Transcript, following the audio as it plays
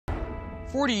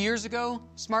40 years ago,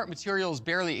 smart materials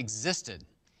barely existed.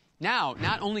 Now,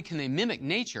 not only can they mimic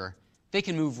nature, they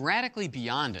can move radically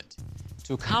beyond it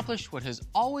to accomplish what has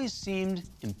always seemed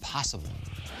impossible.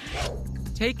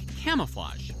 Take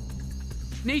camouflage.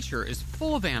 Nature is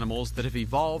full of animals that have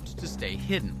evolved to stay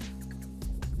hidden.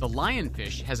 The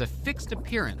lionfish has a fixed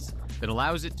appearance that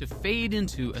allows it to fade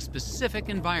into a specific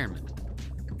environment.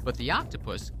 But the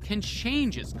octopus can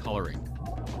change its coloring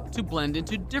to blend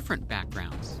into different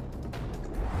backgrounds.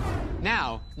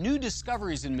 Now, new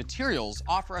discoveries in materials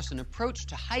offer us an approach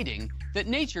to hiding that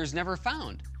nature's never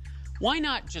found. Why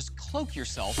not just cloak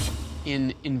yourself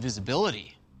in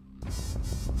invisibility?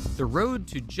 The road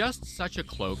to just such a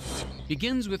cloak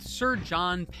begins with Sir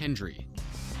John Pendry,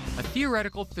 a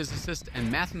theoretical physicist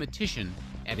and mathematician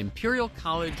at Imperial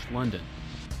College London.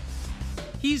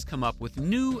 He's come up with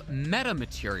new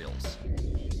metamaterials.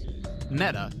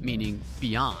 Meta meaning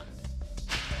beyond.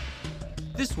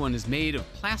 This one is made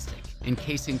of plastic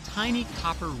encasing tiny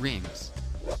copper rings.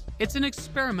 It's an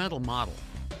experimental model,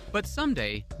 but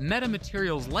someday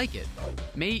metamaterials like it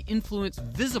may influence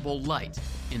visible light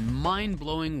in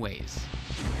mind-blowing ways.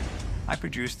 I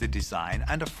produced the design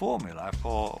and a formula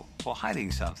for hiding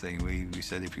something. We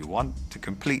said if you want to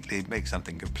completely make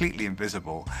something completely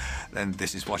invisible, then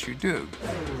this is what you do.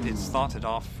 It started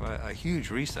off a huge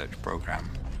research program.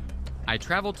 I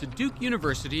traveled to Duke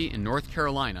University in North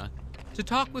Carolina to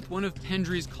talk with one of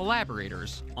Pendry's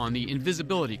collaborators on the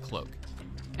Invisibility Cloak,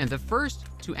 and the first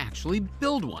to actually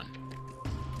build one.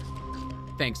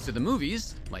 Thanks to the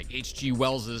movies, like H.G.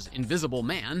 Wells's Invisible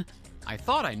Man, I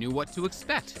thought I knew what to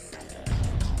expect.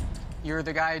 You're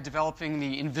the guy developing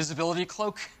the Invisibility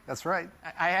Cloak? That's right.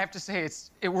 I have to say,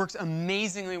 it works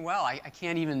amazingly well. I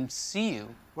can't even see you.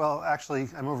 Well, actually,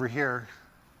 I'm over here.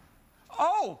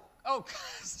 Oh,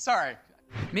 sorry.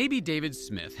 Maybe David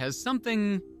Smith has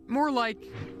something more like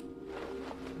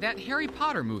that Harry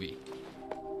Potter movie.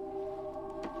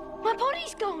 My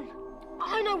body's gone.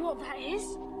 I know what that is.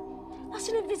 That's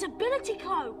an invisibility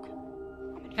cloak.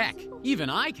 Heck, even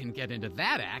I can get into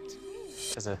that act.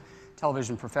 As a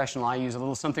television professional, I use a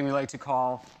little something we like to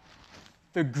call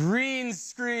the green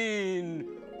screen.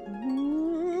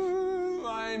 Ooh,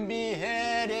 I'm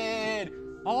beheaded.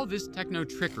 All this techno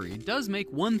trickery does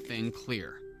make one thing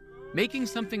clear. Making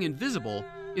something invisible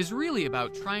is really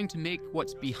about trying to make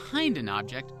what's behind an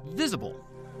object visible.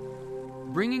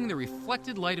 Bringing the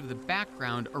reflected light of the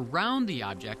background around the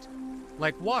object,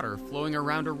 like water flowing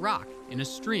around a rock in a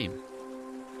stream.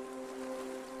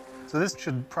 So this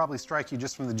should probably strike you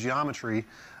just from the geometry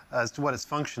as to what its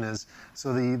function is.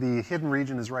 So the hidden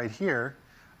region is right here.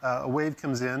 A wave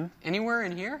comes in. Anywhere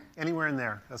in here? Anywhere in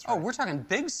there, that's right. Oh, we're talking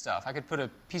big stuff. I could put a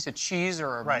piece of cheese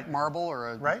or a marble or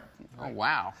a... Right. Oh,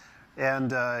 wow.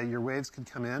 And your waves could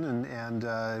come in, and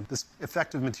this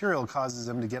effective material causes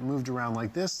them to get moved around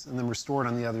like this and then restored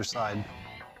on the other side.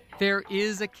 There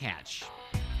is a catch.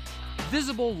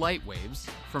 Visible light waves,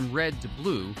 from red to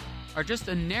blue, are just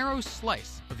a narrow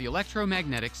slice of the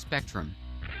electromagnetic spectrum.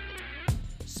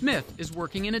 Smith is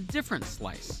working in a different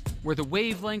slice, where the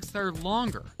wavelengths are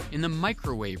longer, in the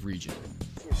microwave region.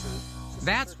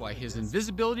 That's why his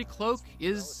invisibility cloak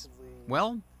is,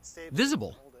 well,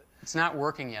 visible. It's not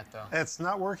working yet, though. It's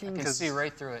not working because I can see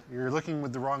right through it. You're looking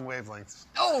with the wrong wavelengths.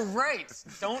 Oh, right.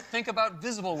 Don't think about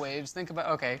visible waves. Think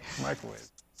about, okay. Microwave.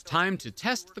 Time to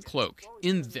test the cloak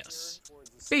in this.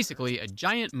 Basically, a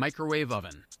giant microwave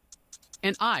oven.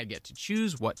 And I get to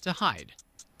choose what to hide.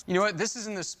 You know what? This is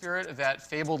in the spirit of that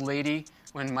fabled lady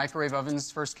when microwave ovens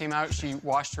first came out. She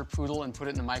washed her poodle and put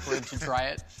it in the microwave to dry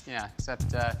it. Yeah,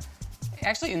 except...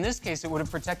 Actually, in this case, it would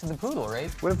have protected the poodle, right?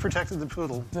 Would have protected the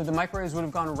poodle. The microwaves would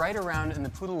have gone right around, and the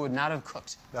poodle would not have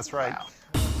cooked. That's right.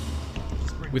 Wow.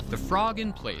 With the frog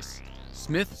in place,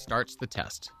 Smith starts the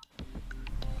test.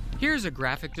 Here's a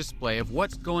graphic display of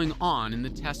what's going on in the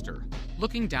tester,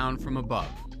 looking down from above.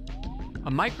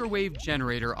 A microwave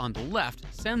generator on the left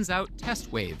sends out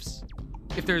test waves.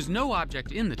 If there's no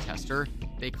object in the tester,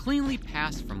 they cleanly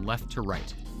pass from left to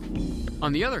right.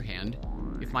 On the other hand,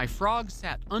 if my frog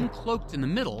sat uncloaked in the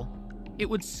middle, it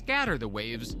would scatter the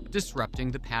waves, disrupting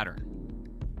the pattern.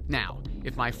 Now,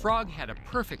 if my frog had a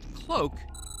perfect cloak,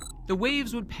 the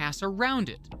waves would pass around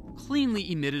it,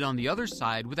 cleanly emitted on the other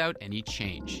side without any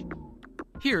change.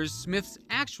 Here's Smith's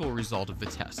actual result of the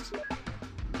test.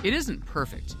 It isn't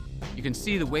perfect. You can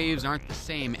see the waves aren't the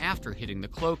same after hitting the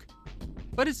cloak,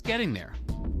 but it's getting there.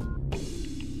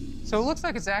 So it looks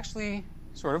like it's actually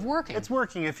sort of working. It's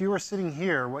working. If you were sitting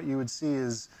here, what you would see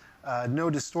is no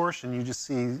distortion. You just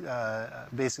see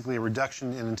basically a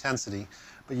reduction in intensity,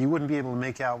 but you wouldn't be able to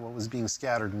make out what was being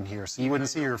scattered in here, so you wouldn't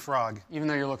see your frog. Even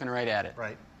though you're looking right at it.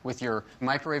 Right. with your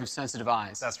microwave-sensitive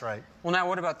eyes. That's right. Well, now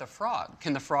what about the frog?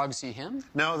 Can the frog see him?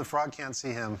 No, the frog can't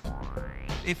see him.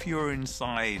 If you're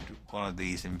inside one of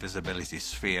these invisibility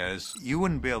spheres, you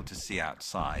wouldn't be able to see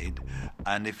outside.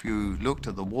 And if you looked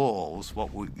at the walls,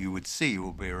 what you would see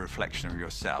would be a reflection of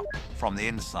yourself. From the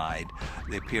inside,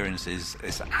 the appearance is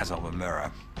as of a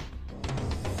mirror.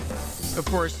 Of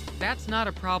course, that's not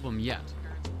a problem yet.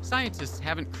 Scientists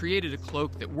haven't created a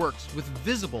cloak that works with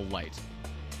visible light,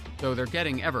 though they're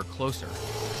getting ever closer.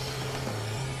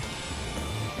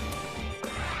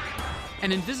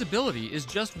 And invisibility is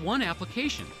just one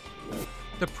application.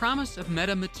 The promise of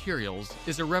metamaterials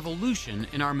is a revolution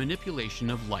in our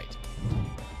manipulation of light.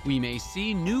 We may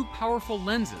see new powerful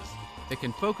lenses that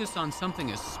can focus on something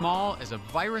as small as a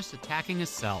virus attacking a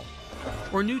cell,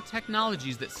 or new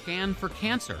technologies that scan for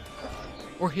cancer,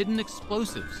 or hidden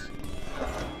explosives.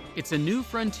 It's a new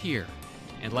frontier,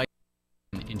 and light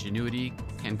and ingenuity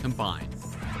can combine.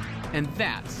 And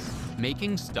that's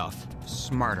making stuff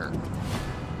smarter.